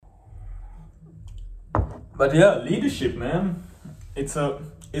But yeah, leadership, man. It's a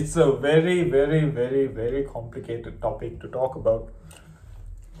it's a very, very, very, very complicated topic to talk about.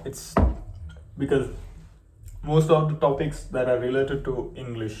 It's because most of the topics that are related to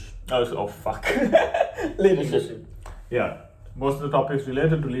English. Oh fuck. Leadership. Yeah. Most of the topics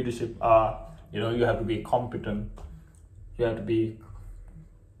related to leadership are, you have to be competent, you have to be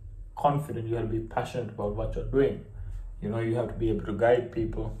confident, you have to be passionate about what you're doing. You have to be able to guide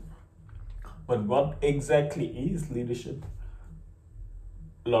people. But what exactly is leadership?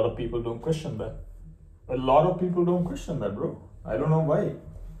 A lot of people don't question that. A lot of people don't question that, bro. I don't know why.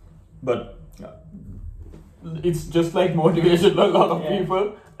 But it's just like motivation. A lot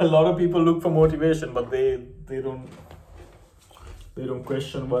of people look for motivation, but they don't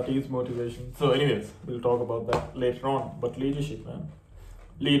question what is motivation. So anyways, we'll talk about that later on. But leadership, man.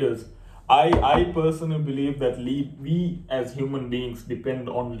 Leaders. I personally believe that we as human beings depend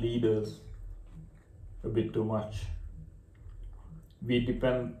on leaders a bit too much. We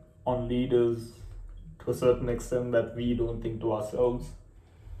depend on leaders to a certain extent that we don't think to ourselves,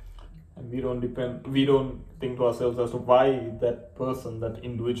 and we don't think to ourselves as to why that person, that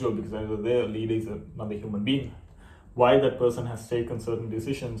individual, because either their leader is another human being, why that person has taken certain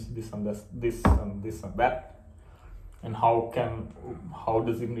decisions, this and that, and how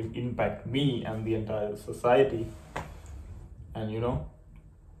does it impact me and the entire society, and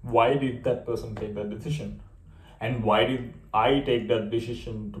why did that person take that decision, and why did I take that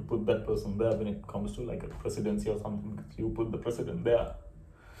decision to put that person there when it comes to like a presidency or something, because you put the president there.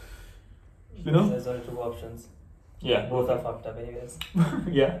 There's only two options. Yeah. Both are fucked up anyways.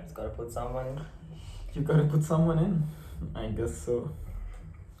 Yeah. It's gotta put someone in. You gotta put someone in. I guess so.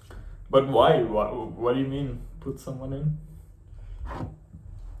 But why? What do you mean, put someone in?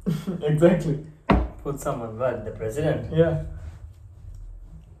 Exactly. Put someone, what? The president? Yeah.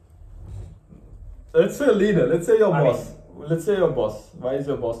 Let's say a leader. Let's say your boss. Let's say your boss. Why is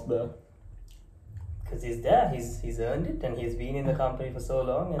your boss there? Because he's there. He's earned it, and he's been in the company for so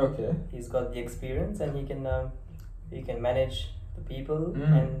long, and Okay. he's got the experience, and he can manage the people,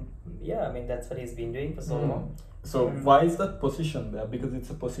 and that's what he's been doing for so long. So why is that position there? Because it's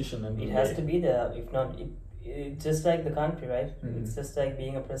a position, and it has to be there. If not, it's just like the country, right? It's just like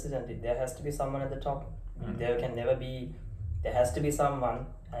being a president. There has to be someone at the top. There has to be someone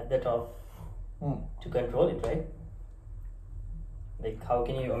at the top to control it, right? Like, how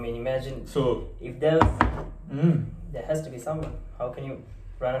can you, imagine, so if there has to be someone. How can you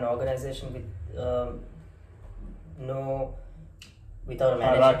run an organization without a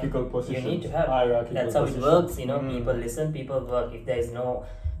manager? Hierarchical position. You need to have. That's how it works, people listen, people work. If there is no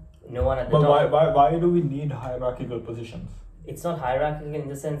one at the top. But why do we need hierarchical positions? It's not hierarchical in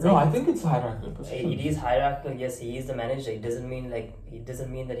the sense. No, I think it's hierarchical position. It is hierarchical. Yes, he is the manager. It doesn't mean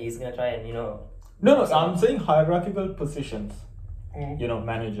that he's gonna try and No, I'm saying hierarchical positions.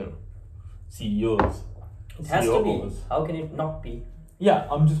 Manager, CEOs. It has to be. COOs. How can it not be? Yeah,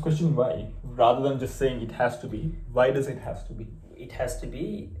 I'm just questioning why. Rather than just saying it has to be, why does it have to be? It has to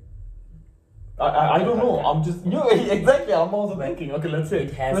be. I don't know. I'm just exactly. I'm also thinking. Okay, let's say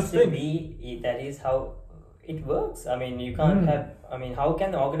it has to be. That is how it works. You can't have. How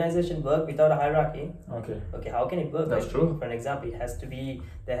can the organization work without a hierarchy? Okay. How can it work? That's true. For an example, there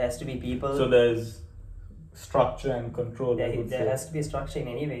has to be people. So there's structure and control. There has to be structure in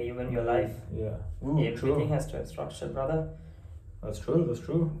any way, even your life. Yeah. Everything true. has to have structure, brother. That's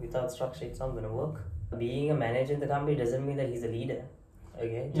true. Without structure, it's not gonna work. Being a manager in the company doesn't mean that he's a leader.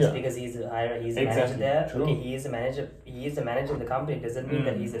 Okay, just because he's a manager there. True. Okay, he is a manager in the company. It doesn't mean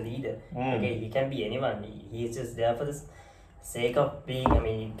that he's a leader. Okay, he can be anyone. He's just there for the sake of being.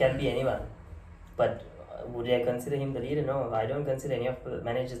 He can be anyone. But would I consider him the leader? No, I don't consider any of the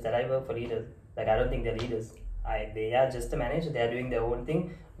managers that I work for leaders. I don't think they're leaders. They are just a manager. They are doing their own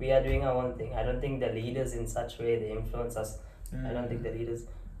thing. We are doing our own thing. I don't think they're leaders in such way. They influence us. I don't think they're leaders.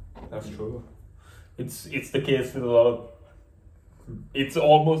 That's true. It's the case with a lot of. It's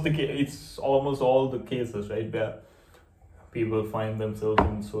almost the case. It's almost all the cases, right, where people find themselves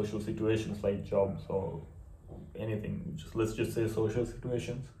in social situations like jobs or anything. Let's just say social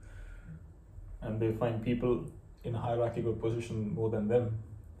situations, and they find people in a hierarchical position more than them,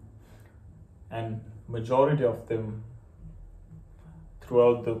 and majority of them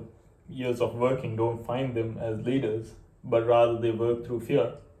throughout the years of working don't find them as leaders, but rather they work through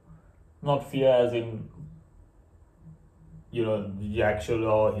fear. Not fear as in the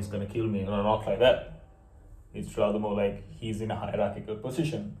actual, he's gonna kill me, not like that. It's rather more like he's in a hierarchical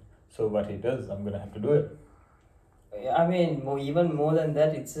position, so what he does, I'm gonna have to do it. Even more than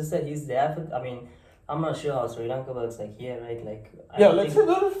that, it's just that he's there for. I'm not sure how Sri Lanka works like here, right? Like let's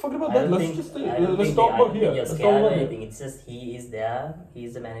forget about that. Let's talk about here. You're scared or anything. It's just he is there.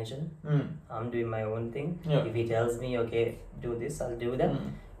 He's the manager. I'm doing my own thing. Yeah. If he tells me, okay, do this, I'll do that.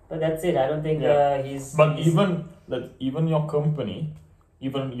 But that's it. I don't think he's. But even your company,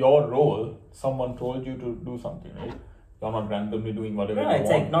 even your role, someone told you to do something, right? You're not randomly doing whatever you it's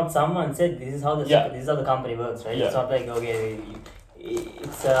want. like not someone said this is how the company works, right? Yeah. It's not like okay,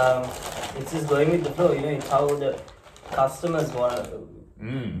 it's just going with the flow. You know, it's how the customers want to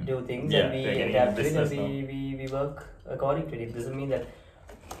do things, and we adapt to it, and we work according to it. It doesn't mean that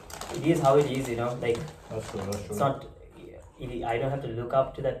it is how it is. You know, like that's true. It's not. I don't have to look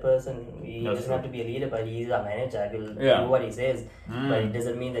up to that person. He doesn't have to be a leader, but he's a manager. I will do what he says. But it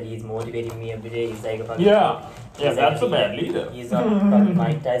doesn't mean that he's motivating me every day. He's like a fucking that's a bad leader. He's not fucking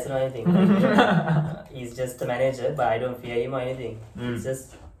Mike Tyson or anything. Like, he's just a manager, but I don't fear him or anything. It's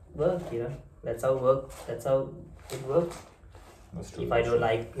just work, you know. That's how it works. That's true. If I don't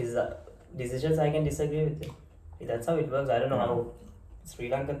like his decisions, I can disagree with him. That's how it works. I don't know how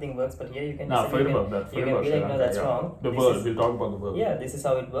Sri Lankan thing works, but here you can forget about that. You can be like, no, that's wrong. We'll talk about the world. Yeah, this is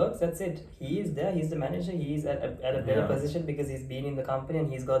how it works. That's it. He is there. He's the manager. He is at a better position because he's been in the company and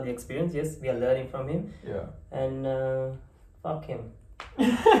he's got the experience. Yes, we are learning from him. Yeah. And fuck him.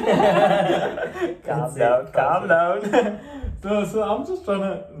 Calm down. So I'm just trying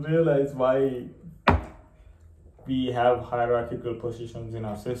to realize why we have hierarchical positions in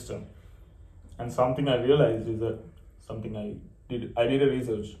our system. And something I realized is that I did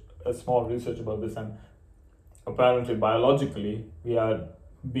a small research about this, and apparently biologically we are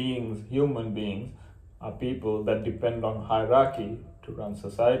human beings are people that depend on hierarchy to run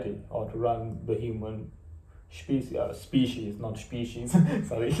society or to run the human species, not species,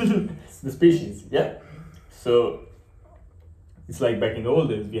 sorry, the species, yeah. So it's like back in the old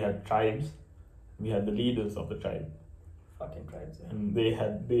days we had tribes, we had the leaders of the tribe. Fucking tribes, yeah. And they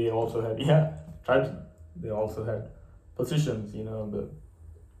also had positions, you know,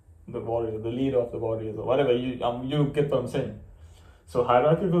 the warrior, the leader of the warriors, or whatever. You get what I'm saying. So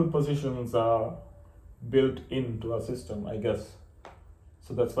hierarchical positions are built into our system, I guess.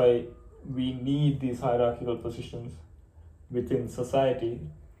 So that's why we need these hierarchical positions within society,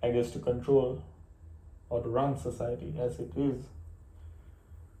 I guess, to control or to run society as it is.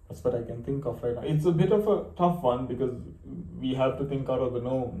 That's what I can think of right now. It's a bit of a tough one because we have to think out of the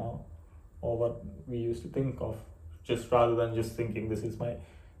norm now, or what we used to think of, just rather than just thinking this is my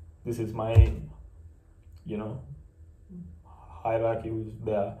you know, hierarchy who's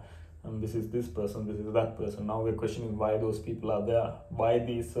there, and this is this person, this is that person. Now we're questioning why those people are there, why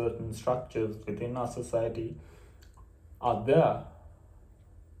these certain structures within our society are there.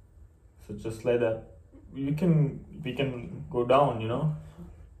 So just like that, we can go down, you know.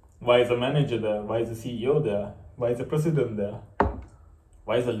 Why is the manager there? Why is the CEO there? Why is the president there?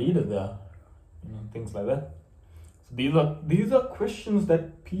 Why is the leader there? You know, things like that. So these are questions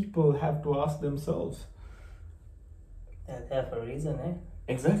that people have to ask themselves. They're there for a reason, eh?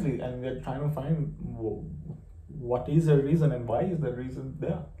 Exactly, and we're trying to find what is the reason and why is the reason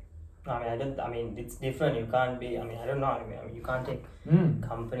there. I mean, it's different. You can't be. I don't know. I mean, you can't take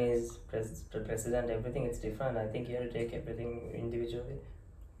companies, president, everything. It's different. I think you have to take everything individually.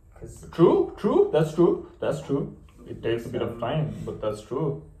 True. That's true. It takes a bit of time, but that's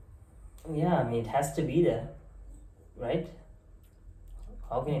true. Yeah, I mean, it has to be there, right?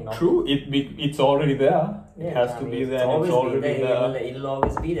 How can it not? True. It's already there. It has to be there. And it's already there. It'll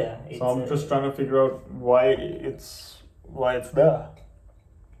always be there. So I'm just trying to figure out why it's there.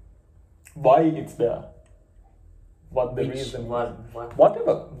 Why it's there. What the reason? Whatever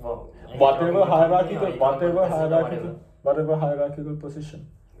hierarchical position.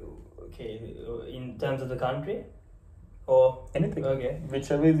 Okay, in terms of the country, or anything. Okay,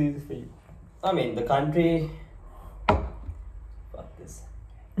 whichever is easy for you. I mean, the country. Fuck this.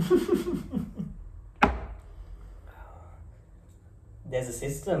 There's a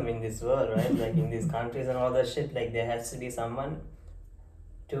system in this world, right? Like in these countries and all that shit. Like there has to be someone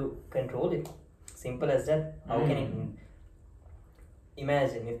to control it. Simple as that. How can it?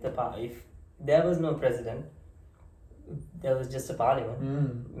 Imagine if there was no president. There was just a parliament.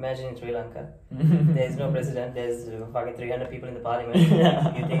 Imagine in Sri Lanka. There's no president. There's fucking 300 people in the parliament.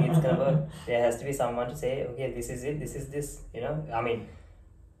 You think it's gonna work? There has to be someone to say, okay, this is it. This is this. You know. I mean,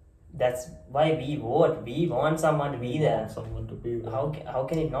 that's why we vote. We want someone to be there. How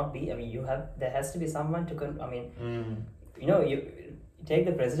can it not be? I mean, there has to be someone to. You know, you take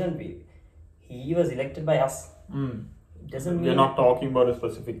the president. He was elected by us. doesn't mean we're not talking about a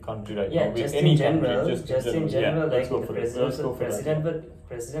specific country right yeah, now. just any in general, country, just in general, yeah, like the president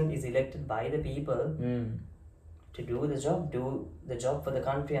president is elected by the people to do the job for the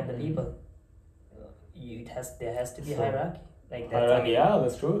country and the people. There has to be hierarchy. Like that. Hierarchy, yeah,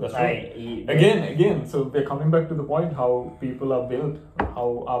 that's true. Again, so we're coming back to the point how people are built,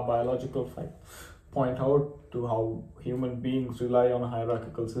 how our biological point out to how human beings rely on a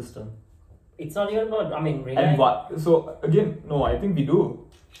hierarchical system. It's not even about, and what? So again, no, I think we do,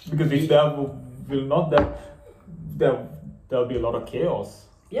 because if there will not that there'll be a lot of chaos.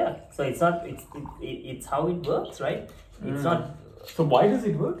 Yeah, so it's how it works, right? It's not. So why does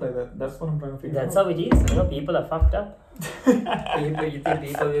it work like that? That's what I'm trying to figure out. That's how it is. People are fucked up. You think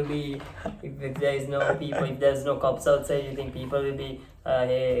people will be, if there's no cops outside, you think people will be,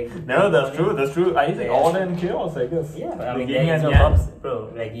 hey. No, that's true. I think order and chaos, I guess. Yeah, there is no cops,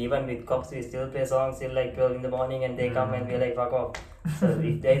 bro. Like, even with cops, we still play songs till like 12 in the morning, and they come and we're like, fuck off. So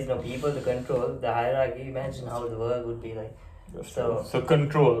if there is no people to control the hierarchy, imagine how the world would be like. So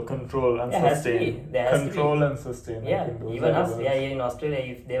control and sustain. Control and sustain. Yeah, even us, here in Australia,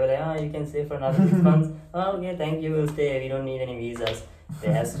 if they were like, you can stay for another 6 months. Okay, thank you, we'll stay. We don't need any visas.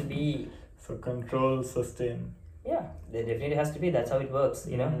 There has to be. So control, sustain. Yeah, there definitely has to be. That's how it works,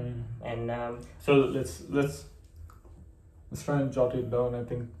 And so let's try and jot it down. I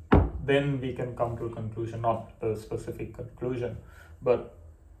think then we can come to a conclusion, not a specific conclusion, but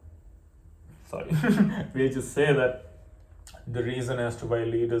sorry, we just say that the reason as to why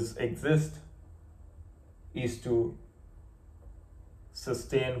leaders exist is to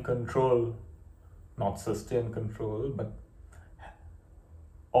not sustain control, but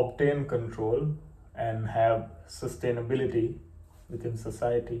obtain control and have sustainability within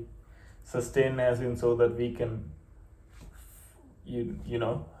society. Sustain as in so that we can,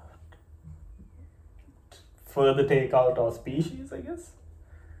 further take out our species, I guess,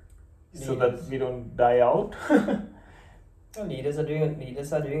 so that we don't die out. Leaders are doing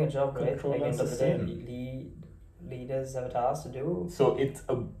a job, right? Control and sustain. Leaders have a task to do. So it's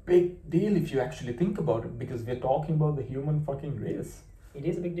a big deal if you actually think about it, because we're talking about the human fucking race. It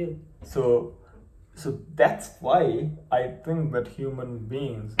is a big deal. So that's why I think that human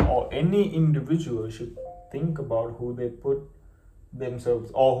beings or any individual should think about who they put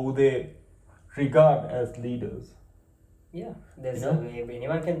themselves or who they regard as leaders. Yeah,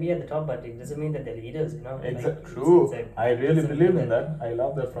 anyone can be at the top, but it doesn't mean that they're leaders, Exactly. True. I really believe in that. I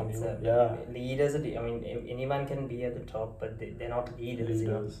love that from you. Leaders, anyone can be at the top, but they're not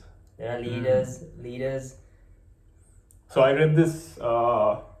leaders. There are leaders. So I read this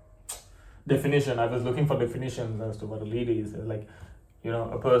definition. I was looking for definitions as to what a leader is. Like,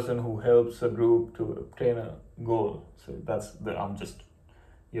 a person who helps a group to obtain a goal. So I'm just,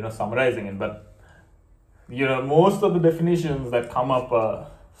 summarizing it, but most of the definitions that come up are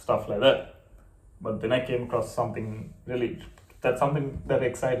stuff like that. But then I came across something that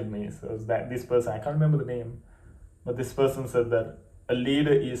excited me. So is that this person, I can't remember the name, but this person said that a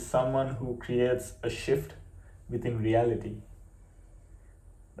leader is someone who creates a shift within reality.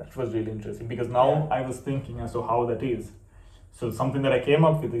 That was really interesting, because now I was thinking as to how that is. So something that I came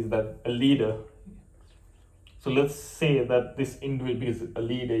up with is that a leader, so let's say that this individual, because a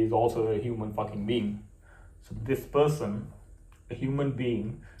leader is also a human fucking being. So this person, a human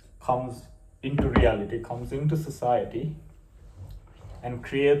being, comes into reality, comes into society, and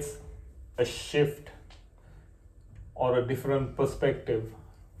creates a shift or a different perspective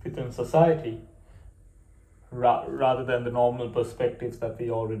within society, rather than the normal perspectives that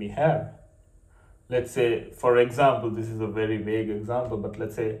we already have. Let's say, for example, this is a very vague example, but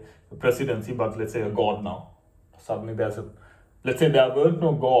let's say a presidency, but let's say a god now. Suddenly let's say there weren't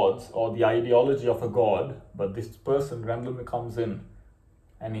no gods or the ideology of a god, but this person randomly comes in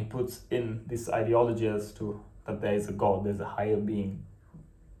and he puts in this ideology as to that there is a god, there's a higher being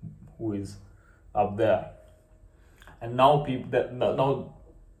who is up there. And now now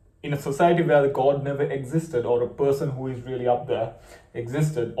in a society where the god never existed, or a person who is really up there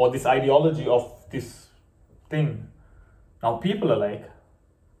existed, or this ideology of this thing, now people are like,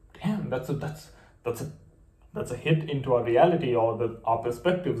 damn, that's a hit into our reality or our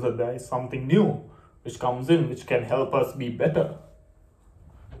perspectives, that there is something new which comes in which can help us be better.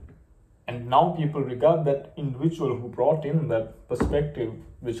 And now people regard that individual who brought in that perspective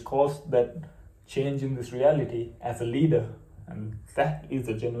which caused that change in this reality as a leader, and that is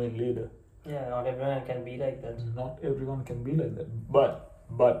a genuine leader. Yeah, not everyone can be like that. Not everyone can be like that.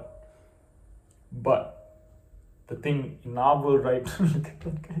 But the thing in our world right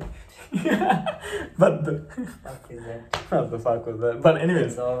but the fuck is that? What the fuck was that? But anyways,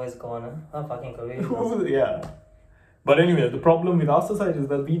 it's always corner. Oh, fucking career. Yeah. But anyway, the problem with our society is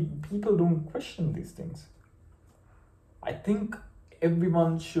that people don't question these things. I think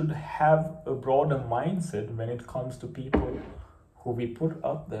everyone should have a broader mindset when it comes to people who we put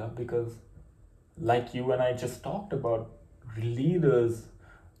up there, because like you and I just talked about, leaders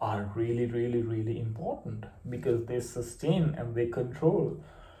are really, really, really important because they sustain and they control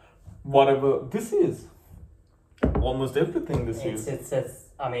whatever this is. Almost everything this is. It's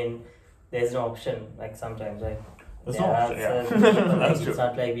I mean, there's no option, like sometimes, right? There's There no are option, yeah. certain people, like, That's it's true.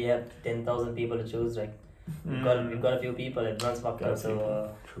 not like we have 10,000 people to choose, right? We've got a few people, everyone's fucked up,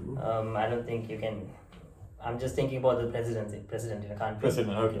 so True. I don't think you can. I'm just thinking about the president in a country.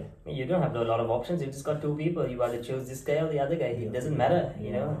 President, okay. You don't have a lot of options. You just got two people. You got to choose this guy or the other guy. It doesn't matter.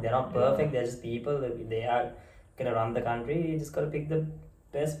 You know, they're not perfect. They're just people. They are gonna run the country. You just got to pick the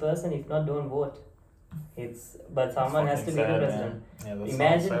best person. If not, don't vote. But someone has to be the president. Yeah, that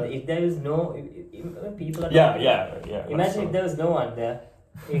Imagine sounds sad. if there is no people are Yeah, talking. yeah. Imagine if there was no one there.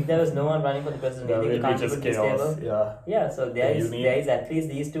 If there was no one running for the president, That you think will the be country just would be chaos. stable? Yeah. Yeah, so there You is need- there is at least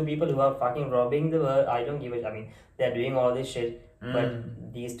these two people who are fucking robbing the world. I don't give it. I mean, they're doing all this shit,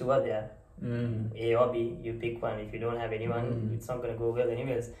 but these two are there. A or B, you pick one. If you don't have anyone, it's not gonna go well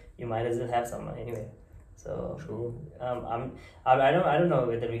anyways. You might as well have someone anyway. So True. I don't know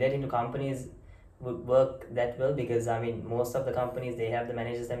whether relating to companies would work that well, because I mean most of the companies, they have the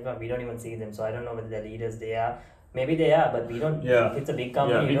managers and we don't even see them, so I don't know whether they're leaders. They are, maybe they are, but we don't. Yeah. If it's a big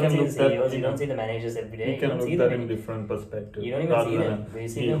company, Yeah, we you don't can see the look that CEOs, you in- don't see the managers every day. You can don't look see that them in different perspective. you don't even rather see them. than You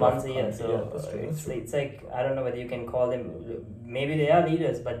see being them of once a year. country. So Yeah, that's true, that's true. it's like, I don't know whether you can call them. Maybe they are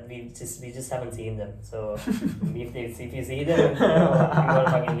leaders, but we just haven't seen them. So if you see them, you are a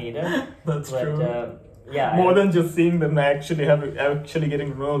fucking leader. That's But true. yeah, More than just seeing them, actually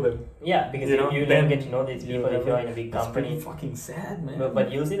getting to know them. yeah, because you know, you then don't get to know these people if you're in a big That's company. pretty fucking sad, man.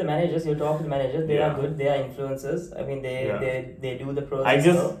 But you'll see the managers, you talk to the managers, they Yeah. are good, they are influencers. I mean, they do the process.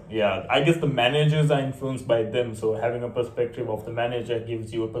 I guess the managers are influenced by them. So having a perspective of the manager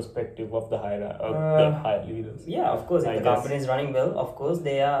gives you a perspective of the higher leaders. Yeah, of course. If I the guess. company is running well, of course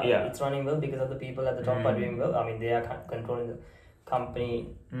they are. Yeah. It's running well because of the people at the top are doing well. I mean, they are controlling the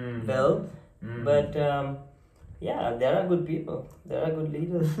company well. But yeah, there are good people. There are good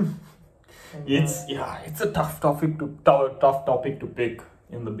leaders. And, It's a tough topic to pick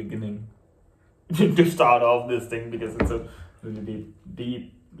in the beginning to start off this thing, because it's a really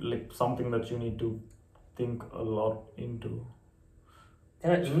deep, like something that you need to think a lot into.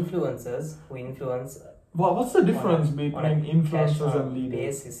 there are influencers who influence Well, what's the difference on between a influencers casual and leaders?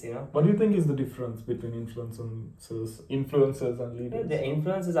 basis, you know. What do you think is the difference between influencers and leaders? The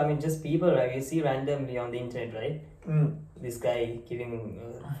influencers, I mean, just people, right? You see randomly on the internet, right? This guy giving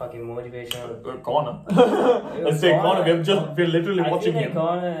fucking motivational. Connor. Let's say Connor. We're literally watching I feel like him.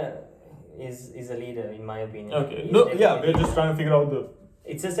 Connor is a leader, in my opinion. Okay. He's No, yeah, definitely- we're just trying to figure out the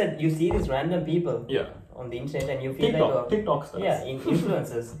It's just that you see these random people yeah on the internet and you feel like, TikTok stars. yeah,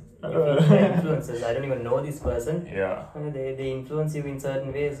 influencers. You feel they're influencers. I don't even know this person. Yeah. They influence you in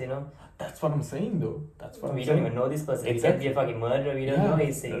certain ways, you know. That's what I'm saying, though. That's what We I'm don't saying. even know this person. Exactly. He can be a fucking murderer. We don't Yeah, know.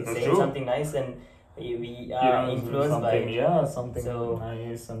 He's that's saying true. something nice and we You are know, influenced by something, it. yeah, something So-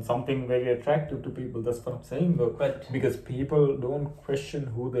 nice and something very attractive to people. That's what I'm saying, though. But Because people don't question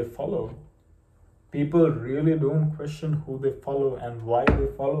who they follow. People really don't question who they follow and why they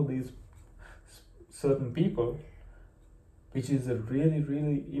follow these certain people, which is a really,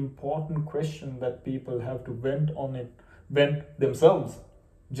 really important question that people have to vent themselves.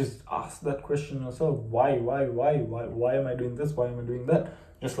 Just ask that question yourself. Why am I doing this? Why am I doing that?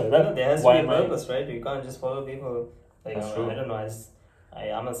 Just like that. there has Why to be a am I- purpose, right? You can't just follow people. Like, That's true. I don't know. I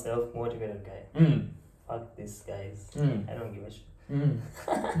am a self-motivated guy. Fuck these guys. Mm. I don't give a shit.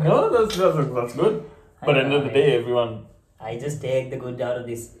 No, that's good. But at the end of the day, everyone. I just take the good out of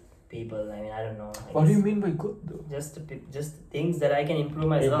these people. I mean, I don't know. What do you mean by good, though? Just things that I can improve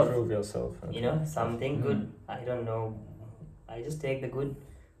myself. Improve yourself. Okay. You know, something good. I don't know. I just take the good.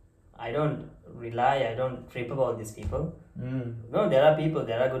 I don't trip about these people. No, there are people,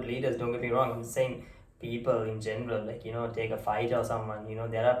 there are good leaders, don't get me wrong. I'm just saying people in general, like, you know, take a fighter or someone, you know,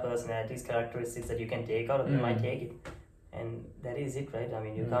 there are personalities, characteristics that you can take out of them. I take it. And that is it, right? I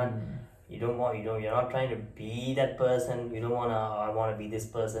mean, you can't, you're not trying to be that person. You don't I want to be this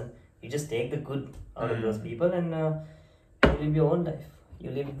person. You just take the good out of those people and you live your own life.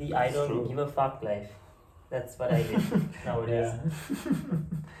 You live the I don't true. give a fuck life. That's what I live nowadays. Yeah.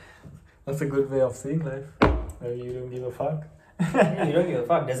 That's a good way of seeing life. You don't give a fuck. Yeah, you don't give a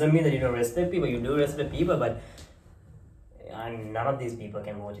fuck. Doesn't mean that you don't respect people. You do respect people, but none of these people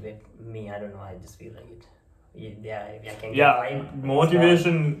can motivate me. I don't know. I just feel like it. I can get Yeah, 5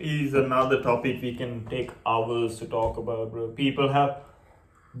 motivation is another topic we can take hours to talk about, bro. People have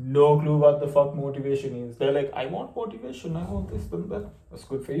no clue what the fuck motivation is. They're like, I want motivation, I want this and that. That's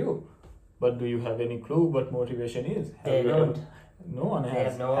good for you. But do you have any clue what motivation is? They don't. No one They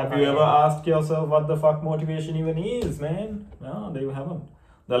has. have no Have you idea. ever asked yourself what the fuck motivation even is, man? No, they haven't.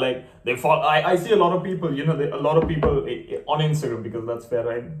 They're like, they fall. I see a lot of people, a lot of people on Instagram, because that's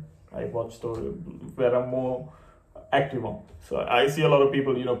where I watch story, where I'm more active on. So I see a lot of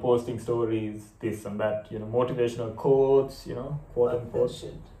people, posting stories, this and that, motivational quotes, quote unquote.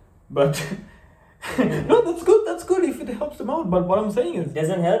 Shit. But no, that's good if it helps them out. But what I'm saying is, It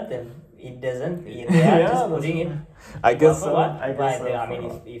doesn't help them. It doesn't. They are Yeah, just putting it. I guess for so. what? I guess Why? so. I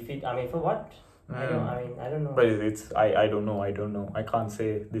mean, if it. I mean, for what? I don't know. But I don't know. I can't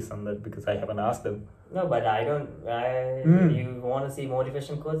say this and that because I haven't asked them. No, but I don't. You want to see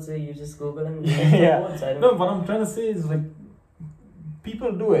motivation quotes? You just Google and Yeah. quotes. I don't No, what I'm trying to say is like,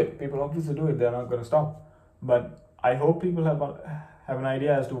 people do it. People obviously do it. They're not going to stop. But I hope people have an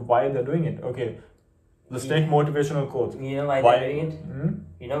idea as to why they're doing it. Okay, let's take motivational quotes. You know why they're doing it?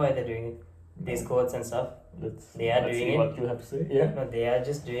 You know why they're doing it? These quotes and stuff. Let's see doing it. What you have to say. Yeah. No, they are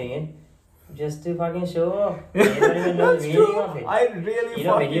just doing it just to fucking show off. They don't even know the That's meaning true. of it. I really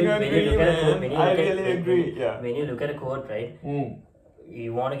when you agree, look at a quote, man. I really agree. Yeah. When you look at a quote, right?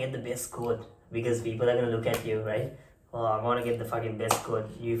 You want to get the best quote because people are gonna look at you, right? Oh, I want to get the fucking best quote.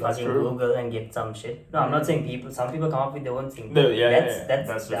 You That's fucking true. Google and get some shit. No, I'm not saying people. Some people come up with their own thing.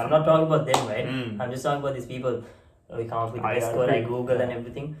 That's I'm not talking about them, right? Mm. I'm just talking about these people. We come up with the I best quote. I agree. Google and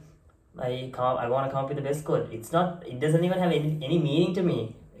everything. I want to come up with the best quote. It's not. It doesn't even have any meaning to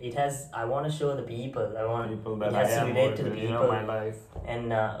me. It has. I want to show the people. I want people it that has I to am relate to the motivated, people. my life.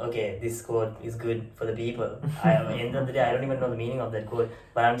 And okay, this quote is good for the people. At the end of the day, I don't even know the meaning of that quote,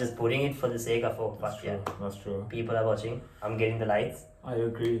 but I'm just putting it for the sake of That's true. That's true. people are watching. I'm getting the likes. I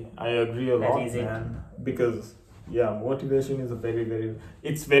agree a That lot, is it. man. Because motivation is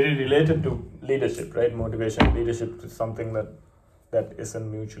it's very related to leadership, right? Motivation, leadership is something that's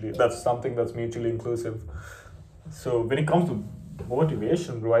something that's mutually inclusive. So when it comes to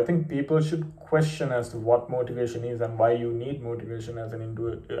motivation, bro, I think people should question as to what motivation is and why you need motivation as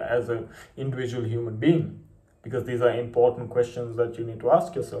an individual human being, because these are important questions that you need to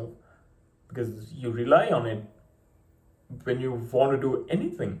ask yourself, because you rely on it when you want to do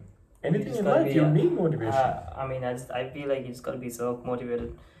anything in life. You need motivation. I feel like it's got to be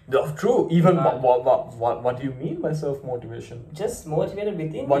self-motivated. True. Even what do you mean by self-motivation? Just motivated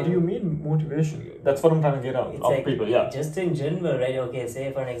within What do you mean motivation? That's what I'm trying to get out It's of like, people. Yeah. Just in general, right? Okay,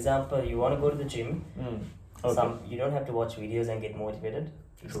 say for an example, you want to go to the gym. Okay. You don't have to watch videos and get motivated.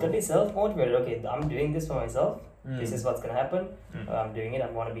 It's True. gonna be self-motivated. Okay, I'm doing this for myself. This is what's gonna happen. Mm. I'm doing it. I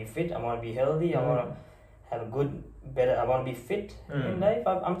want to be fit. I want to be healthy. I want to have a better. I want to be fit in life.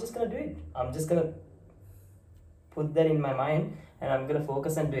 I'm just gonna do it. I'm just gonna put that in my mind, and I'm gonna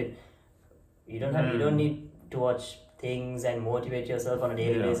focus and do it. You don't need to watch things and motivate yourself on a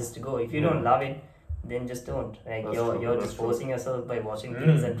daily basis to go. If you don't love it, then just don't. Like you're just forcing yourself by watching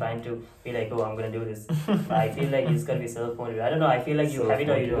things and trying to be like, oh, I'm gonna do this. I feel like it's gonna be self-motivated. I don't know. I feel like you have it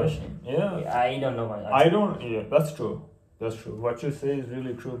or you don't. Yeah. I don't know. I don't. Yeah, that's true. That's true. What you say is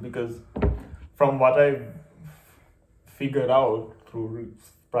really true, because from what I've figured out through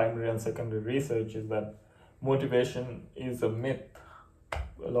primary and secondary research is that motivation is a myth.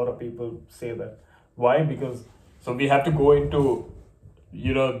 A lot of people say that. Why? Because so we have to go into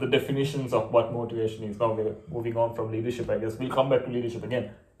the definitions of what motivation is. Now we're moving on from leadership, I guess. We'll come back to leadership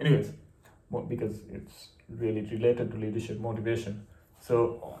again. Anyways, because it's really related to leadership, motivation.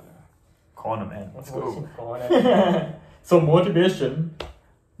 So, corner, man. Let's go. So, motivation,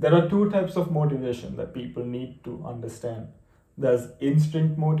 there are two types of motivation that people need to understand. There's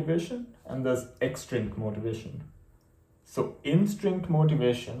instinct motivation and there's extrinsic motivation. So, instinct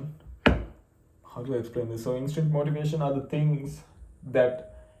motivation, how do I explain this? So, instinct motivation are the things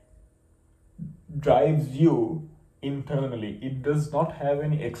that drives you internally. It does not have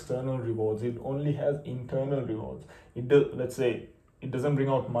any external rewards. It only has internal rewards. Let's say it doesn't bring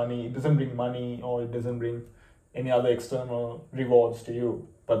out money. It doesn't bring money, or it doesn't bring any other external rewards to you.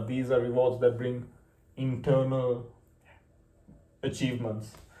 But these are rewards that bring internal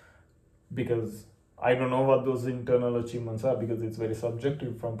achievements. Because I don't know what those internal achievements are, because it's very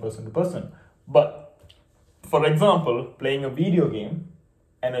subjective from person to person. But for example, playing a video game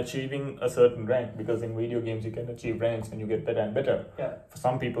and achieving a certain rank, because in video games you can achieve ranks and you get better and better. Yeah. For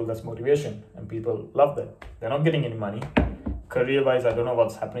some people that's motivation and people love that. They're not getting any money. Career-wise, I don't know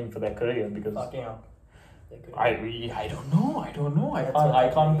what's happening for their career, because fucking up. I don't know. I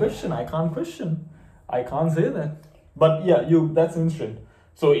can't question. I can't say that. But yeah, that's instinct.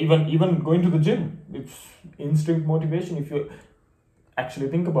 So even going to the gym, it's instinct motivation if you actually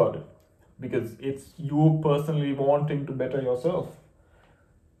think about it. Because it's you personally wanting to better yourself.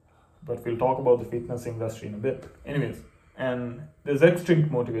 But we'll talk about the fitness industry in a bit. Anyways, and there's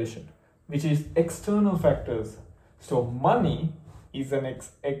extrinsic motivation, which is external factors. So money is an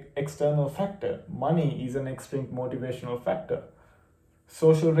external factor. Money is an extrinsic motivational factor.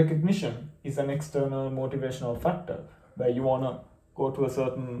 Social recognition is an external motivational factor, where you want to go to a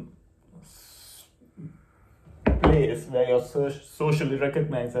certain place where you're socially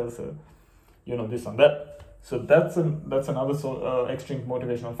recognized as a, this and that. So that's another extreme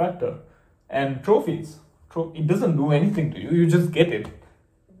motivational factor. And trophies. It doesn't do anything to you. You just get it.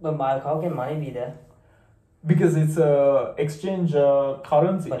 But how can money be there? Because it's a exchange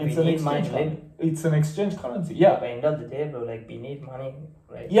currency. But it's we an need exchange. money. It's an exchange currency. Yeah. At the end of the day, bro, like we need money,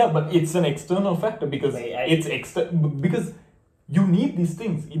 right? Yeah, but it's an external factor because because you need these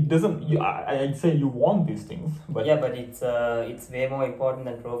things. It doesn't. I'd say you want these things, but yeah, but it's way more important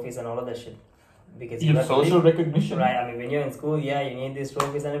than trophies and all of that shit. Because you have social recognition, right? I mean, when you're in school, yeah, you need these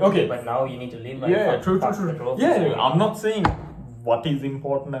trophies and everything. Okay. But now you need to live. True. Trophies, Yeah, I'm not saying what is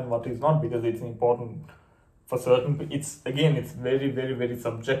important and what is not, because it's important for certain. It's very, very, very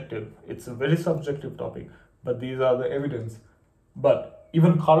subjective. It's a very subjective topic. But these are the evidence. But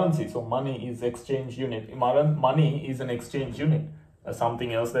even currency, so money is exchange unit. Money is an exchange unit.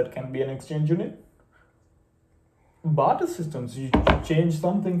 Something else that can be an exchange unit. Barter systems. You change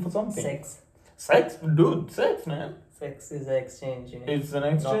something for something. Sex, dude, sex, man. Sex is an exchange unit. It's an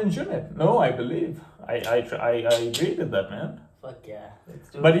exchange unit. No, I believe. I agree with that, man. Fuck yeah, let's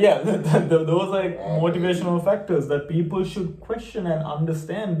do it. But yeah, those are motivational factors that people should question and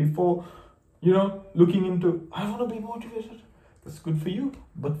understand before, looking into, I want to be motivated. That's good for you.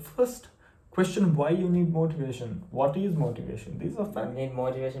 But first, question why you need motivation. What is motivation? These are facts. You need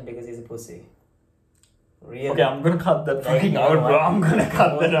motivation because he's a pussy. Really? Okay, I'm gonna cut that fucking out, bro. I'm gonna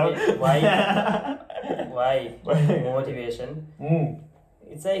cut that out. Why? Motivation.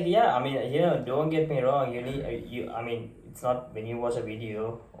 It's like, yeah, I mean, don't get me wrong. I mean, it's not when you watch a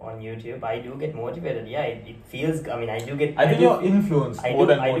video on YouTube, I do get motivated. Yeah, it feels, I mean, I do get. I think you're influenced more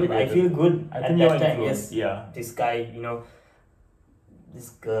than motivated. I feel good I at think that you're time. influenced. Yes. Yeah. This guy, this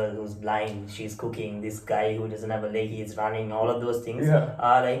girl who's blind, she's cooking. This guy who doesn't have a leg, he's running. All of those things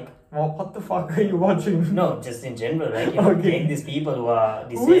are like. Well, what the fuck are you watching? No, just in general, right? Okay. Take these people who are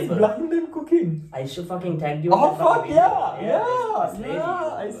disabled. Who is blind and cooking? I should fucking tag you. Oh fuck yeah, this lady,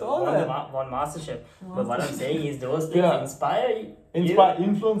 I saw that. On MasterChef. But what I'm saying is those things inspire.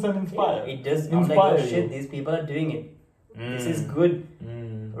 Influence and inspire. Yeah, it does. Inspire I'm like, oh you. shit, these people are doing it. This is good,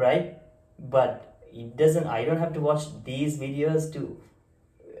 right? But it doesn't. I don't have to watch these videos to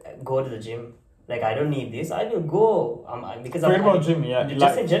go to the gym. Like, I don't need this. I will go because Forget about gym,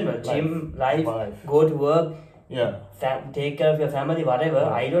 just in general, gym, life, go to work, take care of your family, whatever.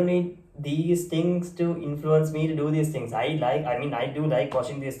 I don't need these things to influence me to do these things. I do like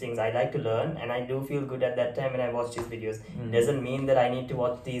watching these things. I like to learn, and I do feel good at that time when I watch these videos. Doesn't mean that I need to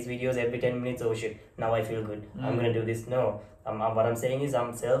watch these videos every 10 minutes. Oh shit, now I feel good. I'm gonna do this. No, what I'm saying is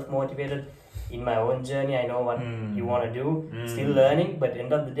I'm self-motivated in my own journey. I know what you want to do. Still learning, but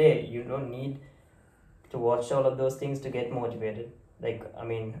end of the day, you don't need to watch all of those things to get motivated. Like, I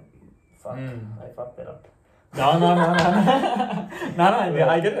mean, fuck, I fucked that up. No,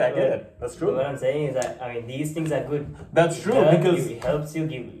 I get it. That's true. What I'm saying is that, I mean, these things are good. That's true, because it helps you,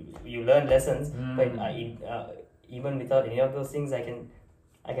 you learn lessons, but even without any of those things, I can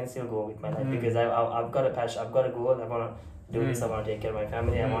still go with my life because I've got a passion, I've got a goal, I want to do this, I want to take care of my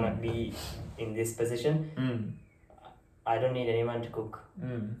family, I want to be in this position. I don't need anyone to cook.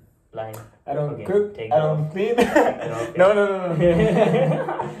 Blind. I don't cook. I don't clean. No.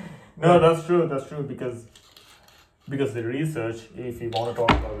 No, that's true because the research, if you want to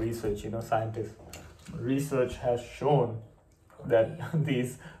talk about research, scientists, research has shown that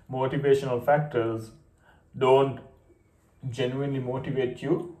these motivational factors don't genuinely motivate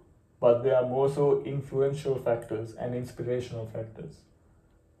you, but they are more so influential factors and inspirational factors.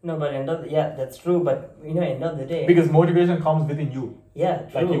 No, but that's true. But end of the day, because motivation comes within you. Yeah,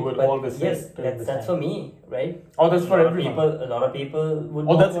 true. Like you would always say. Yes, that's for me, right? Oh, that's for everyone. A lot of people would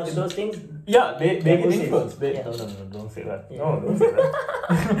not watch those things. Yeah, they get influenced. No, don't say that. Yeah. No, don't say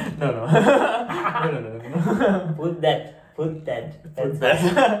that. No. Put that.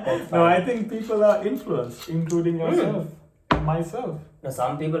 That's no, I think people are influenced, including yourself, myself. No,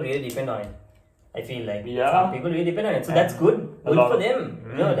 some people really depend on it. I feel like Yeah. some people really depend on it, so that's good. Good lot for of- them.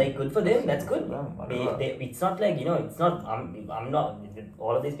 You know, like good for them. That's good. Whatever. It's not like, you know, it's not. I'm not.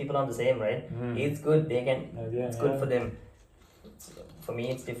 All of these people are the same, right? It's good. They can. It's good for them. For me,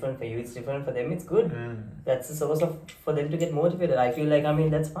 it's different. For you, it's different. For them, it's good. That's the source of for them to get motivated. I feel like, I mean,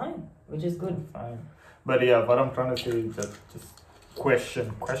 that's fine, which is good. Fine. But yeah, what I'm trying to say is that just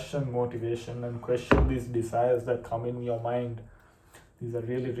question motivation and question these desires that come in your mind. These are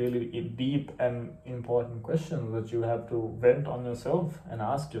really, really deep and important questions that you have to vent on yourself and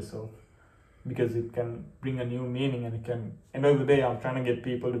ask yourself, because it can bring a new meaning, and it can, end of the day, I'm trying to get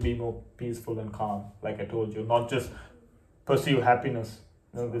people to be more peaceful and calm, like I told you, not just pursue happiness.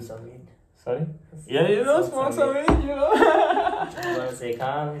 You know, this. Sorry? Yeah, you know, smoke some weed, you know. You want to say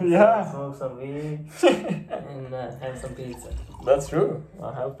calm? Yeah. Smoke some weed and have some pizza. That's true.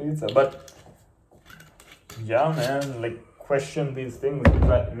 I'll have pizza. But yeah, man, like, question these things. These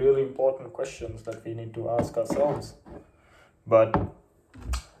are really important questions that we need to ask ourselves. But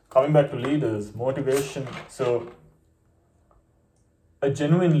coming back to leaders, motivation. So a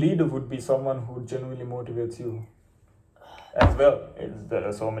genuine leader would be someone who genuinely motivates you as well. There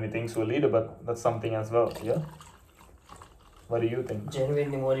are so many things to a leader, but that's something as well. Yeah. What do you think?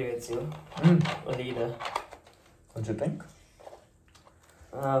 Genuinely motivates you, a leader. What do you think?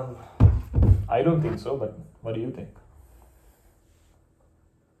 I don't think so, but what do you think?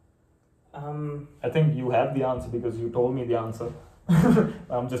 I think you have the answer because you told me the answer.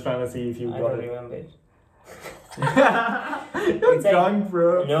 I'm just trying to see if you I got don't it. remember it. You're It's like- drunk,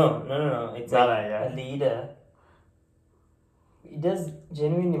 bro. No. It's Nah, like yeah. a leader. It does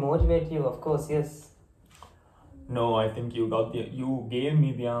genuinely motivate you, of course, yes. No, I think you gave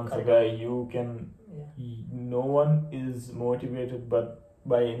me the answer, Correct. guy. You can. Yeah. No one is motivated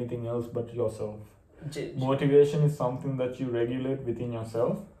by anything else but yourself. Ge- Motivation is something that you regulate within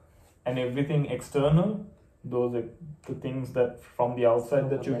yourself, and everything external, those are the things that from the outside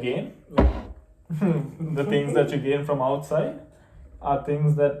that you gain. Yeah. The things that you gain from outside are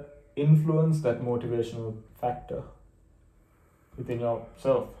things that influence that motivational factor within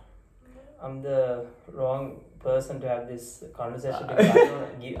yourself. I'm the wrong person to have this conversation because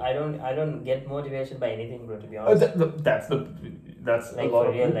I don't get motivation by anything, bro, to be honest. That's Like, a lot for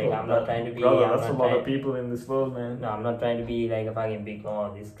of real, people. like, I'm not trying to be- Brother, I'm that's a not lot of trying- people in this world, man. No, I'm not trying to be like a fucking big,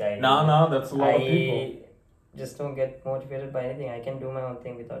 oh, this guy. No, that's a lot of people. I just don't get motivated by anything. I can do my own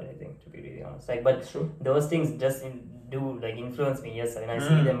thing without anything, to be really honest. Like, but True. those things just do like influence me. Yes, when I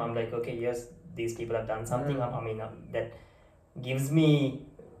see them, I'm like, okay, yes, these people have done something. That gives me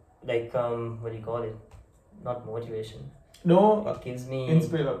like what do you call it? Not motivation. No, It gives me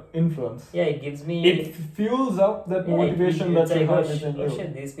influence. Yeah, it gives me. It fuels up that Yeah, motivation it's that you like, have oh, within you.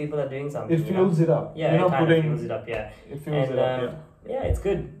 shit, these people are doing something. It fuels it up. Yeah, you know, it kind putting of fuels it up. Yeah, it fuels and it up. yeah, it's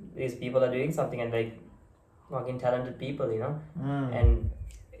good. These people are doing something, and like fucking talented people, you know, Yeah. and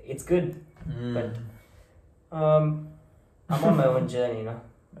it's good. But I'm on my own journey, you know.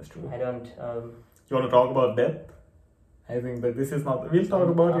 That's true. I don't. You want to talk about death? I think that this is not. We'll talk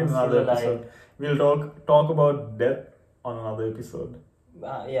about it in I'm another still alive. episode. We'll talk about death on another episode.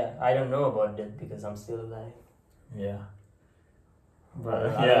 Yeah, I don't know about that because I'm still alive. Yeah. But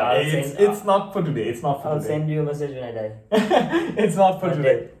I'll- yeah, I'll it's not for today. It's not for I'll today. send you a message when I die. It's not for But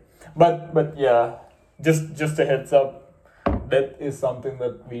today. But yeah, just a heads up. Death is something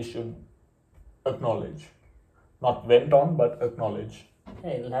that we should acknowledge, not vent on, but acknowledge.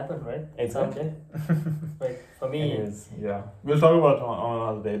 Hey, it'll happen, right? Exactly. Someday. Right. For me, Anyways, yeah, we'll talk about it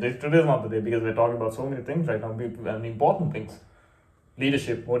on another day. Today's not the day because we're talking about so many things right now, and important things.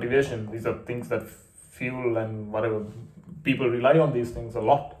 Leadership, motivation. These are things that fuel and whatever. People rely on these things a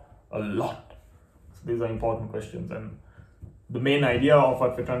lot. So these are important questions, and the main idea of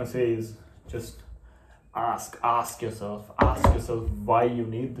what we're trying to say is just ask yourself why you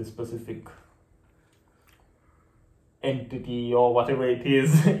need this specific entity or whatever it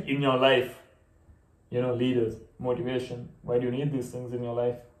is in your life. You know, leaders, motivation. Why do you need these things in your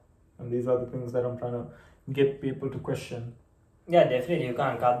life? And these are the things that I'm trying to get people to question. yeah, definitely you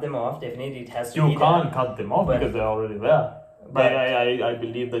can't cut them off. Definitely it has to be You can't cut them off But- because they're already there. But- I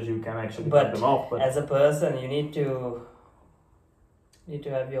believe that you can actually But cut them off. But as a person, you need to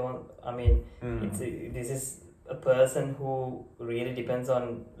have your own. I mean, this is a person who really depends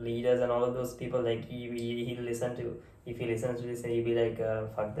on leaders and all of those people. Like he'll listen to. If he listens to this, he'll be like,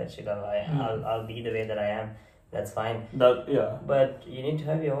 "Fuck that shit! I'll be the way that I am. That's fine." But you need to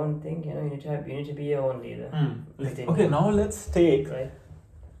have your own thing. You know, you need to be your own leader. Okay, now let's take. Right.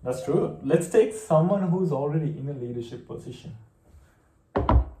 That's true. Let's take someone who's already in a leadership position.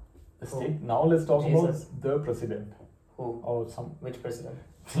 Let's talk Jesus. about the president Who? or some Which president?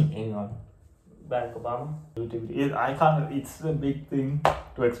 anyone. Barack Obama. I can't. It's a big thing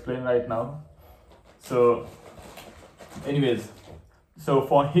to explain right now. So, anyways, so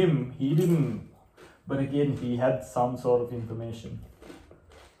for him, he didn't. But again, he had some sort of information.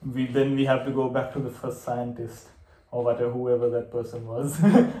 We have to go back to the first scientist or whatever, whoever that person was.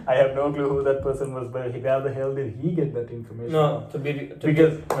 I have no clue who that person was, but where the hell did he get that information? No,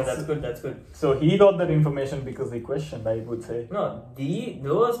 that's good. That's good. So he got that information because he questioned, I would say. No,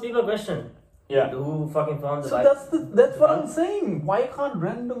 those people question. Yeah. Who fucking found the So Bible? that's what I'm saying. Why can't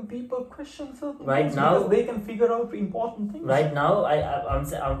random people question certain Right things? now- Because they can figure out important things. Right now,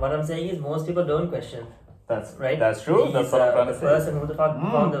 what I'm saying is most people don't question. That's Right? That's true. He's, That's what I'm trying to the say. person who the fuck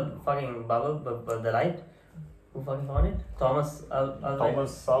found the fucking bubble, the light. Who fucking found it? Thomas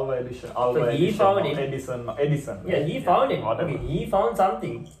Alva Edison. he found it. Edison. Yeah, he found it. Whatever. Okay, he found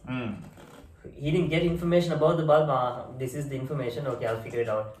something. Mm. He didn't get information about the bulb. This is the information. Okay, I'll figure it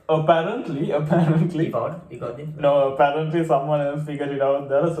out. Apparently. He got the information. No, apparently someone else figured it out.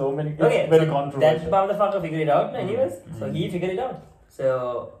 There are so many. It's Okay, very so that controversial. motherfucker figured it out. Anyways, so he figured it out.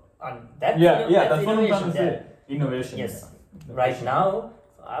 So that's That's that's what I'm trying to innovation. say. Innovation. Yes. Yeah. Right now,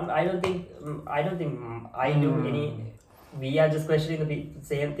 I don't think I do any. We are just questioning the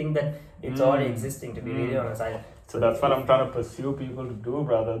same thing that it's already existing. To be really honest, So that's what I'm trying to pursue people to do,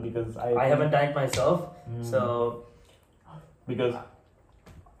 brother. Because I haven't done it myself. So because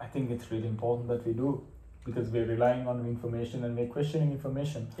I think it's really important that we do, because we're relying on information and we're questioning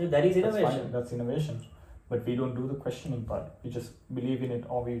information. yeah, that is That's innovation. fine, that's innovation. But we don't do the questioning part. We just believe in it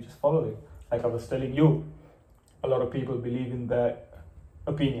or we just follow it. Like I was telling you, a lot of people believe in their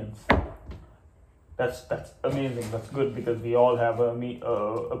opinions. That's amazing. That's good, because we all have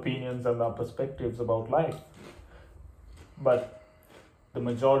opinions and our perspectives about life. But the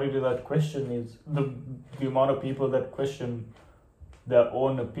majority of that question is the amount of people that question their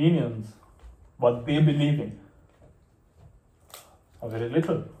own opinions, what they believe in, are very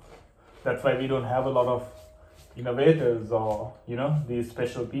little. That's why we don't have a lot of innovators or these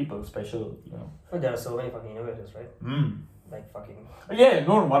special people. But there are so many fucking innovators, right? Like fucking. Yeah,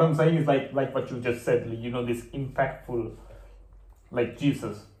 no. What I'm saying is like what you just said. This impactful, like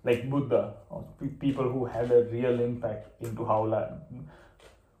Jesus, like Buddha, or people who had a real impact into how life.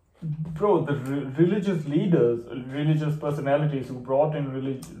 Bro, the religious leaders, religious personalities who brought in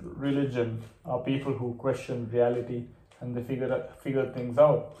religion are people who question reality and they figure things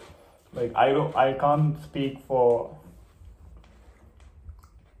out. Like I can't speak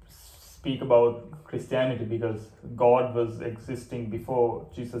about Christianity because God was existing before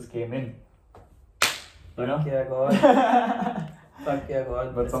Jesus came in. Fuck yeah, God. Fuck yeah,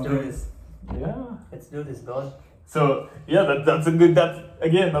 God. But Let's do this. Yeah. Let's do this, God. So yeah, that's a good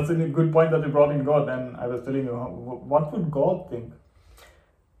point that you brought in God. And I was telling you, what would God think?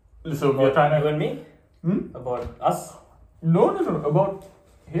 So we're trying You to. and me? About us? No, about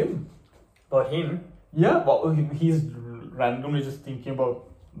him. About him? Yeah, well, he's randomly just thinking about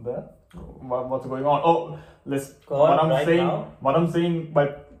that. What's going on? Oh, God now? What I'm saying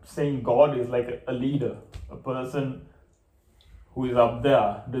by saying God is like a leader, a person who is up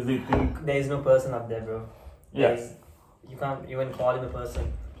there. Does he think? There is no person up there, bro. Yes. You can't even call him a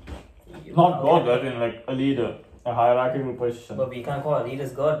person. Not God, I mean like a leader, a hierarchical position. But we can't call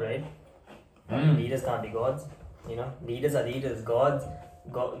leaders God, right? Leaders can't be gods. Leaders are leaders. Gods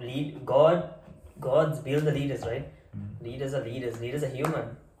build the leaders, right? Leaders are leaders. Leaders are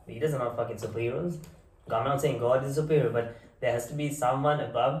human. Leaders are not fucking superheroes. I'm not saying God is superior, but there has to be someone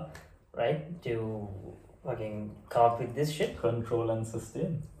above, right, to fucking come up with this shit. Control and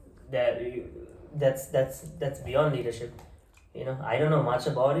sustain. That's beyond leadership. I don't know much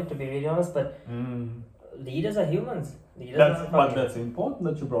about it, to be really honest, but leaders are humans. That's important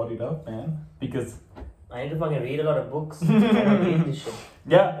that you brought it up, man, because I need to fucking read a lot of books to read this shit.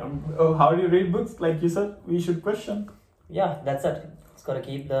 Yeah, how do you read books? Like you said, we should question. Yeah, that's it. It's gotta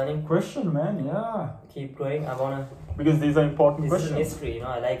keep learning. Question, man, yeah. Keep growing. Because these are important This questions. is mystery,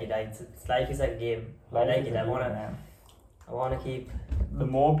 I like it. Life is like a game. I like it. I wanna keep. The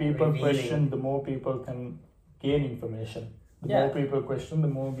more people revealing. question, the more people can gain information. The more people question, the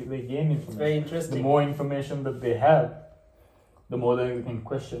more they gain information. It's very interesting. The more information that they have, the more they can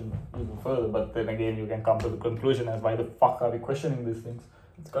question even further. But then again, you can come to the conclusion as why the fuck are we questioning these things?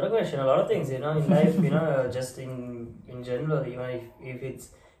 It's gotta question a lot of things, in life, just in general, even if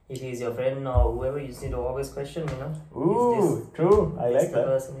he's your friend or whoever, you just need to always question, Ooh, true. I like the that.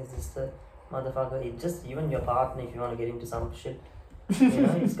 person, is this the motherfucker? It's just even your partner, if you want to get into some shit, you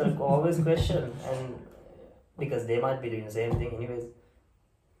just gotta always question, and because they might be doing the same thing anyways.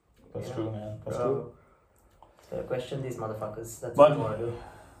 That's true, man. That's true. Just gotta question these motherfuckers. That's But what you wanna do.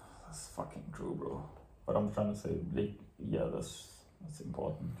 That's fucking true, bro. But I'm trying to say, like, yeah, that's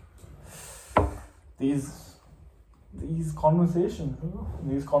important. These conversations,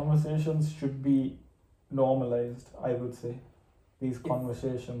 these conversations should be normalized, I would say. These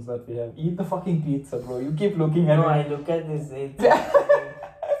conversations that we have. Eat the fucking pizza, bro. You keep looking at No, it. I look at this. It's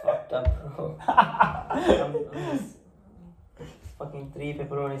fucked up, bro. Just fucking 3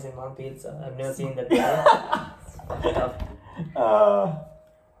 pepperonis in one pizza. I've never seen that before. It's fucked up.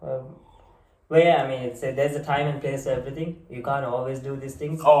 But yeah, I mean, there's a time and place for everything. You can't always do these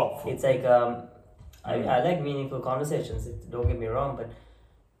things. It's like I like meaningful conversations. Don't get me wrong, but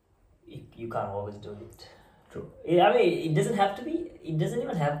you can't always do it. True. I mean, it doesn't have to be. It doesn't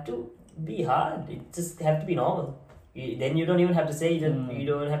even have to be hard. It just have to be normal. Then you don't even have to say that you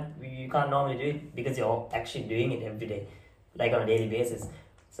don't have. You can't normally do it because you're actually doing it every day, like on a daily basis.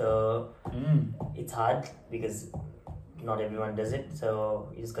 So it's hard because not everyone does it. So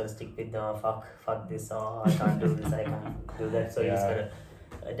you just gotta stick with the fuck this. Or I can't do this. I can't do that. So you just gotta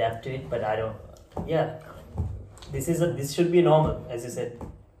adapt to it. But I don't. Yeah, this should be normal, as you said.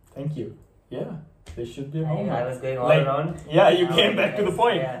 Thank you. Yeah. They should be I was going all around. Yeah, you came back to the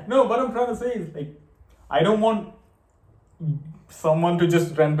point. Yeah. No, what I'm trying to say is, like, I don't want someone to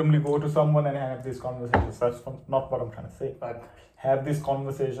just randomly go to someone and have these conversations. That's not what I'm trying to say. But have these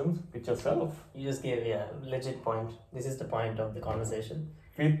conversations with yourself. You just gave legit point. This is the point of the conversation.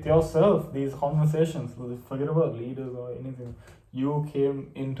 With yourself, these conversations. Forget about leaders or anything. You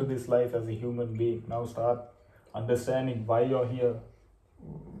came into this life as a human being. Now start understanding why you're here.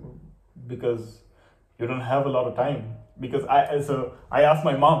 Because you don't have a lot of time. Because I asked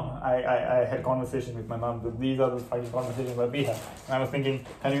my mom, I had conversation with my mom, these are the fucking conversations that we have. And I was thinking,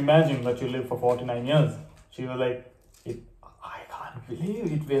 can you imagine that you live for 49 years? She was like, I can't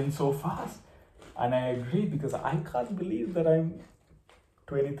believe it went so fast. And I agree, because I can't believe that I'm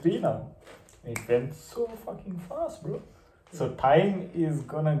 23 now. It went so fucking fast, bro. So time is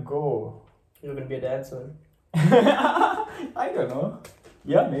gonna go. You're gonna be a dad soon. I don't know.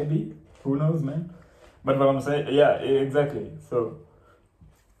 Yeah, maybe. Who knows, man? But what I'm saying, yeah, exactly. So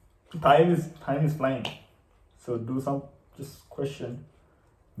time is flying. So just question,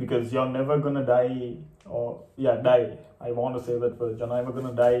 because you're never gonna die, die. I want to say that word. You're never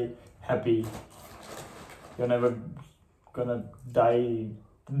gonna die happy. You're never gonna die.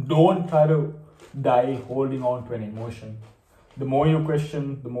 Don't try to die holding on to an emotion. The more you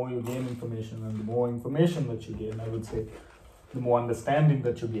question, the more you gain information, and the more information that you gain, I would say, the more understanding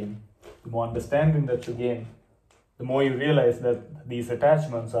that you gain. The more understanding that you gain, the more you realize that these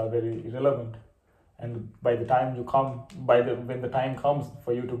attachments are very irrelevant. And by the time when the time comes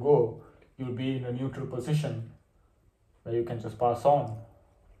for you to go, you'll be in a neutral position where you can just pass on,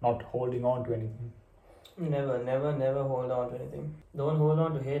 not holding on to anything. Never hold on to anything. Don't hold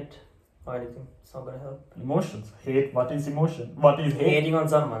on to hate or anything. It's not gonna help. Emotions. Hate. What is emotion? What is hate? Hating on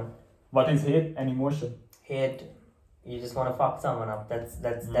someone. What is hate and emotion? Hate. You just want to fuck someone up. That's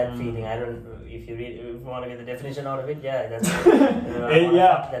that feeling. I don't. If you want to get the definition out of it, that's.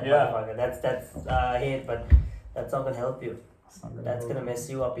 Motherfucker. That's hate, but that's not gonna help you. That's gonna mess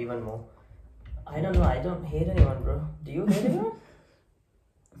you up even more. I don't know. I don't hate anyone, bro. Do you hate anyone?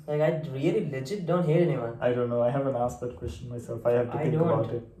 Like, I really legit don't hate anyone. I don't know. I haven't asked that question myself. I have to think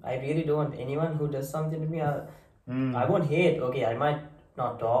about it. I really don't. Anyone who does something to me, I won't hate. Okay, I might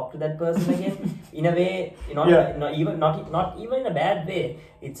not talk to that person again. In a way, not even in a bad way.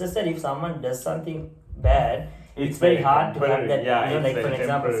 It's just that if someone does something bad, it's very hard to have that. Like, for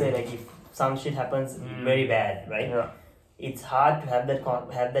example, say, like, if some shit happens very bad, right? Yeah. It's hard to have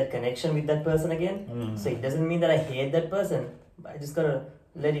that connection with that person again. So it doesn't mean that I hate that person. I just gotta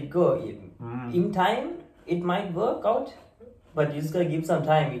let it go. In time, it might work out, but you just gotta give some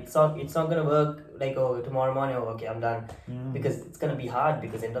time. It's not gonna work like, oh, tomorrow morning, okay, I'm done. Because it's gonna be hard,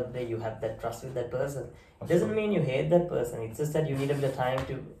 because end of the day you have that trust with that person. It doesn't mean you hate that person. It's just that you need a bit of time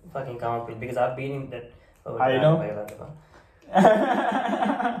to fucking come up with. Because I've been in that. I know.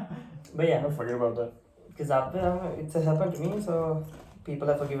 But yeah, don't forget about that. Because it's happened to me, so people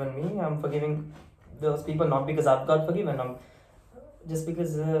have forgiven me. I'm forgiving those people, not because I've got forgiven. Just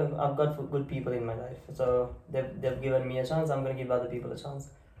because I've got good people in my life. So they've given me a chance. I'm gonna give other people a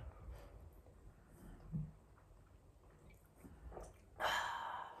chance.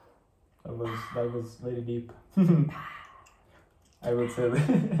 That was very deep. I would say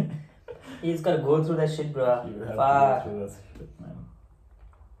that. You just gotta go through that shit, bro. You have to go through that shit, man.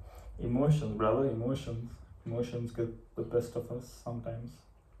 Emotions, brother. Emotions get the best of us sometimes.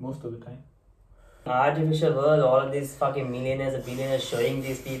 Most of the time. Artificial world, all of these fucking millionaires and billionaires showing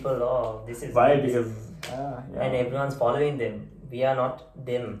these people, this is why? this. Because and everyone's following them. We are not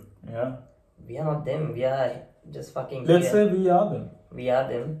them. Yeah. We are not them. We are just fucking. Let's say we are them. We are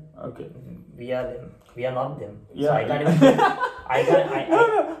them. Okay. We are them. We are not them. Yeah. So I can't even. I can't.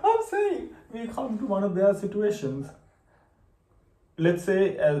 No, I'm saying we come to one of their situations. Let's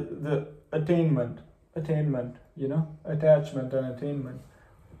say the attainment, you know, attachment and attainment.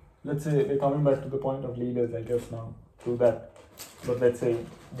 Let's say we're coming back to the point of leaders, I guess now, through that. But let's say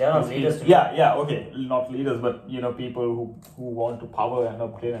they are not leaders. Yeah, okay, not leaders, but you know, people who want to power and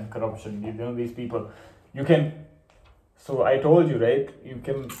obtain and corruption. You know, these people, you can. So I told you, right? You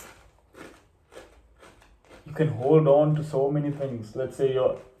can hold on to so many things. Let's say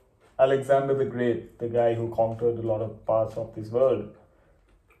you're Alexander the Great, the guy who conquered a lot of parts of this world.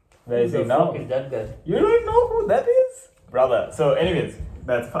 Where is he now? Is that guy? You don't know who that is? Brother. So anyways,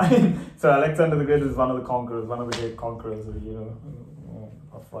 that's fine. So Alexander the Great is one of the conquerors, one of the great conquerors, you know,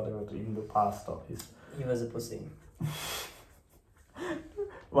 of whatever in the past of his. He was a pussy.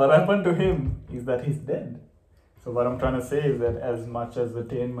 What happened to him is that he's dead. So what I'm trying to say is that as much as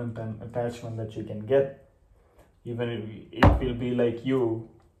attainment and attachment that you can get, even if it will be like you,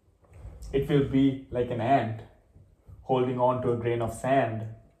 it will be like an ant holding on to a grain of sand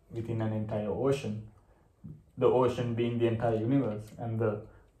within an entire ocean. The ocean being the entire universe and the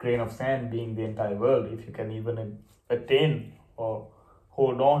grain of sand being the entire world. If you can even attain or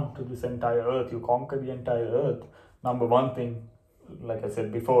hold on to this entire earth, you conquer the entire earth. Number one thing, like I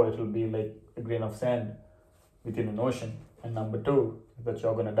said before, it will be like a grain of sand within an ocean. And number two, is that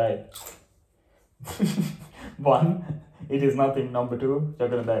you're gonna die. One, it is nothing. Number two, you're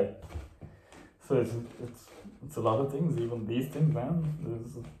gonna die. So it's a lot of things, even these things, man.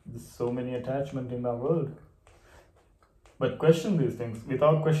 There's so many attachment in our world. But question these things.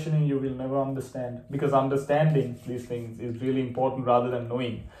 Without questioning, you will never understand. Because understanding these things is really important rather than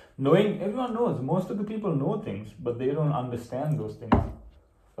knowing. Knowing, everyone knows. Most of the people know things, but they don't understand those things.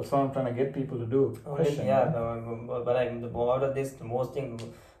 That's what I'm trying to get people to do. Question. Yeah, but out of this, the most thing,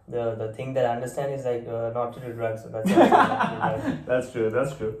 the thing that I understand is like not to do drugs. So That's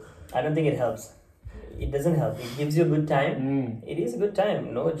true. I don't think it helps. It doesn't help. It gives you a good time. It is a good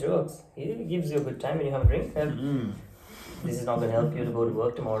time. No jokes. It gives you a good time when you have a drink. This is not going to help you to go to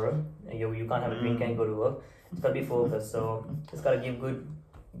work tomorrow. You can't have a drink and go to work. It's got to be focused. So it's got to give good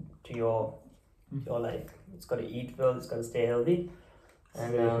to your life. It's got to eat well. It's got to stay healthy.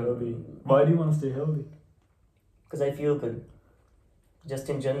 And stay healthy. Why do you want to stay healthy? Because I feel good. Just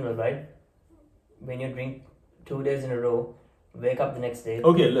in general, right? When you drink 2 days in a row, wake up the next day.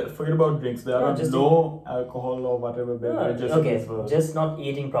 Okay, forget about drinks. There are no alcohol or whatever beverages. Okay, just not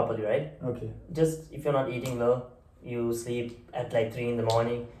eating properly, right? Okay. Just if you're not eating well, you sleep at like 3 in the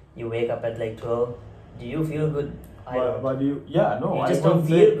morning, you wake up at like 12. Do you feel good? Why do you? Yeah, no. You just don't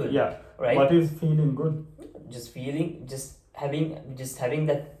feel good. Yeah. Right? What is feeling good? Just having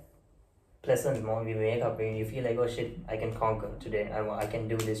that pleasant moment. You wake up and you feel like, oh shit, I can conquer today. I can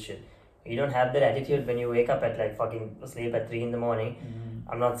do this shit. You don't have that attitude when you wake up at like fucking sleep at 3 in the morning.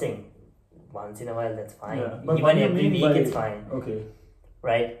 I'm not saying once in a while that's fine. Yeah, but even every week it's fine. Okay.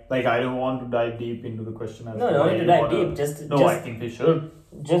 Right? Like I don't want to dive deep into the question. No need to dive deep. I think we should.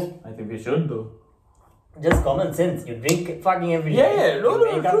 I think we should though. Just common sense. You drink fucking every day. Yeah.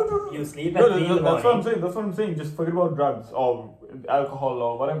 No. You sleep at 3 in the morning. That's what I'm saying. Just forget about drugs or alcohol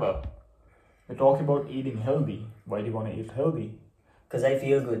or whatever. We're talking about eating healthy. Why do you want to eat healthy? Because I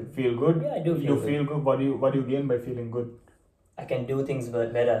feel good. Feel good? Yeah, I do feel good. You feel good? What do you gain by feeling good? I can do things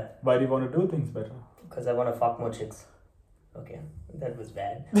better. Why do you want to do things better? Because I want to fuck more chicks. Okay, that was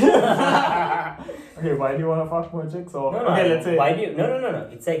bad. Okay, why do you want to fuck more chicks? Or let's say. Why do you? No.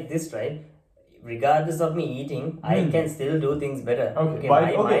 It's like this, right? Regardless of me eating, I can still do things better. Okay,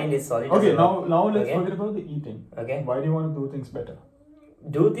 my mind is solid. Okay, now let's forget about the eating. Okay. Why do you want to do things better?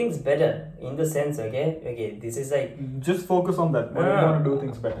 Do things better in the sense, okay, this is like... Just focus on that. Why do you want to do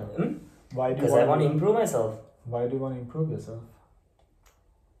things better? Because I want to improve myself. Why do you want to improve yourself?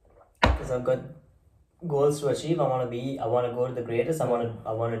 Because I've got goals to achieve. I want to go to the greatest. I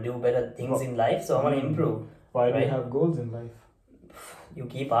want to do better things in life, so I want to improve. Why do you have goals in life? You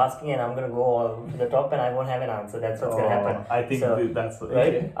keep asking and I'm going to go all to the top and I won't have an answer. That's what's going to happen. I think that's... Okay.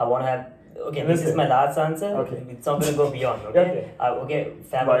 Right? I want to have... Okay, this is my last answer. Okay. It's not going to go beyond, okay?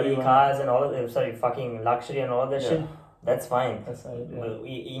 Family, cars and all of that, fucking luxury and all of that shit. That's fine. That's right,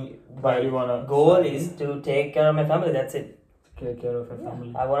 Why do you want to... Goal is to take care of my family, that's it. Take care of your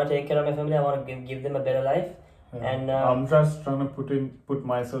family. I want to take care of my family, I want to give them a better life. Yeah. And I'm just trying to put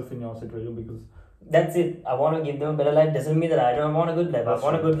myself in your situation because... That's it. I want to give them a better life. Doesn't mean that I don't want a good life. I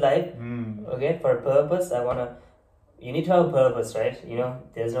want a good life. Okay, for a purpose. You need to have a purpose, right?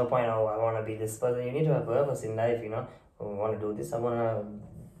 There's no point, I want to be this person. You need to have a purpose in life, I want to do this. I want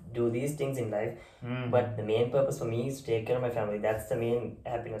to do these things in life. But the main purpose for me is to take care of my family. That's the main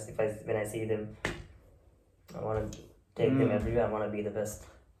happiness. When I see them, I want to take them everywhere. I want to be the best.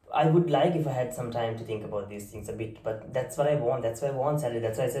 I would like if I had some time to think about these things a bit, but that's what I want. That's why I want Saturday.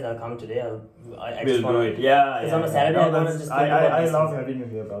 That's why I said I'll come today. I We'll just want do it. Yeah. Because on a Saturday I want to just think about I these love things. having you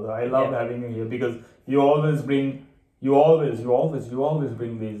here, brother. I love having you here because you always bring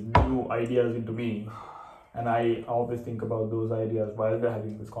these new ideas into me, and I always think about those ideas while we're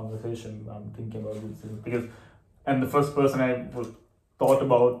having this conversation. I'm thinking about these things and the first person I thought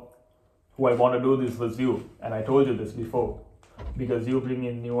about who I want to do this was you, and I told you this before. Because you bring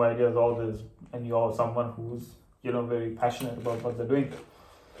in new ideas always, and you're someone who's very passionate about what they're doing.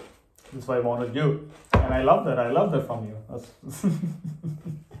 That's why I wanted you, and I love that from you.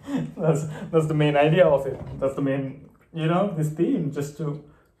 That's the main idea of it. That's the main this theme, just to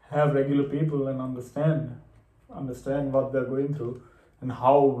have regular people and understand what they're going through, and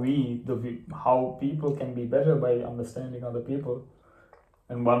how how people can be better by understanding other people.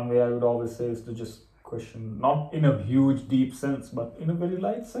 And one way I would always say is to just question, not in a huge deep sense, but in a very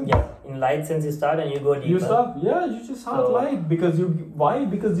light sense. Yeah, in light sense you start and you go deeper. You just start light because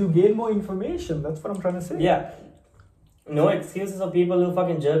you gain more information. That's what I'm trying to say. Yeah. No excuses of people who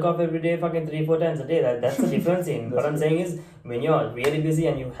fucking jerk off every day, fucking 3-4 times a day. That's the difference in. What I'm saying is, when you're really busy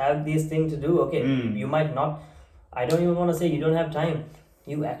and you have these things to do, okay, you might not. I don't even want to say you don't have time.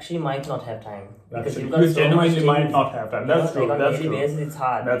 You actually might not have time because you've got so much things. Might not have time. That's true. Like on a daily basis, it's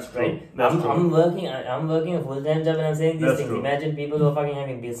hard. That's true. Right? That's true. I'm working a full-time job and I'm saying these That's things. true. Imagine people who are fucking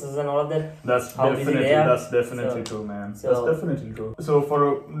having businesses and all of that. That's how busy they are. definitely true, man. So, that's definitely true. So for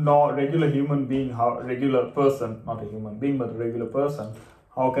a regular human being, regular person, not a human being, but a regular person,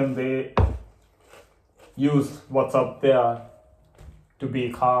 how can they use what's up there to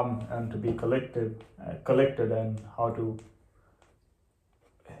be calm and to be collected, and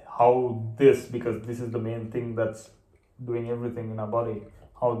because this is the main thing that's doing everything in our body,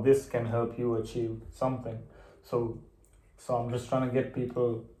 how this can help you achieve something. So I'm just trying to get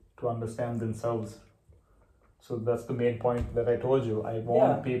people to understand themselves. So that's the main point that I told you. I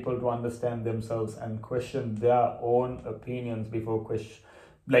want people to understand themselves and question their own opinions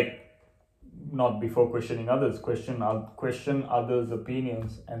not before questioning others. Question others'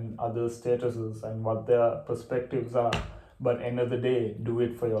 opinions and others' statuses and what their perspectives are. But end of the day, do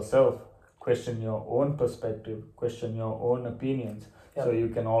it for yourself. Question your own perspective. Question your own opinions. So you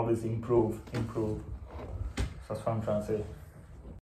can always improve. That's what I'm trying to say.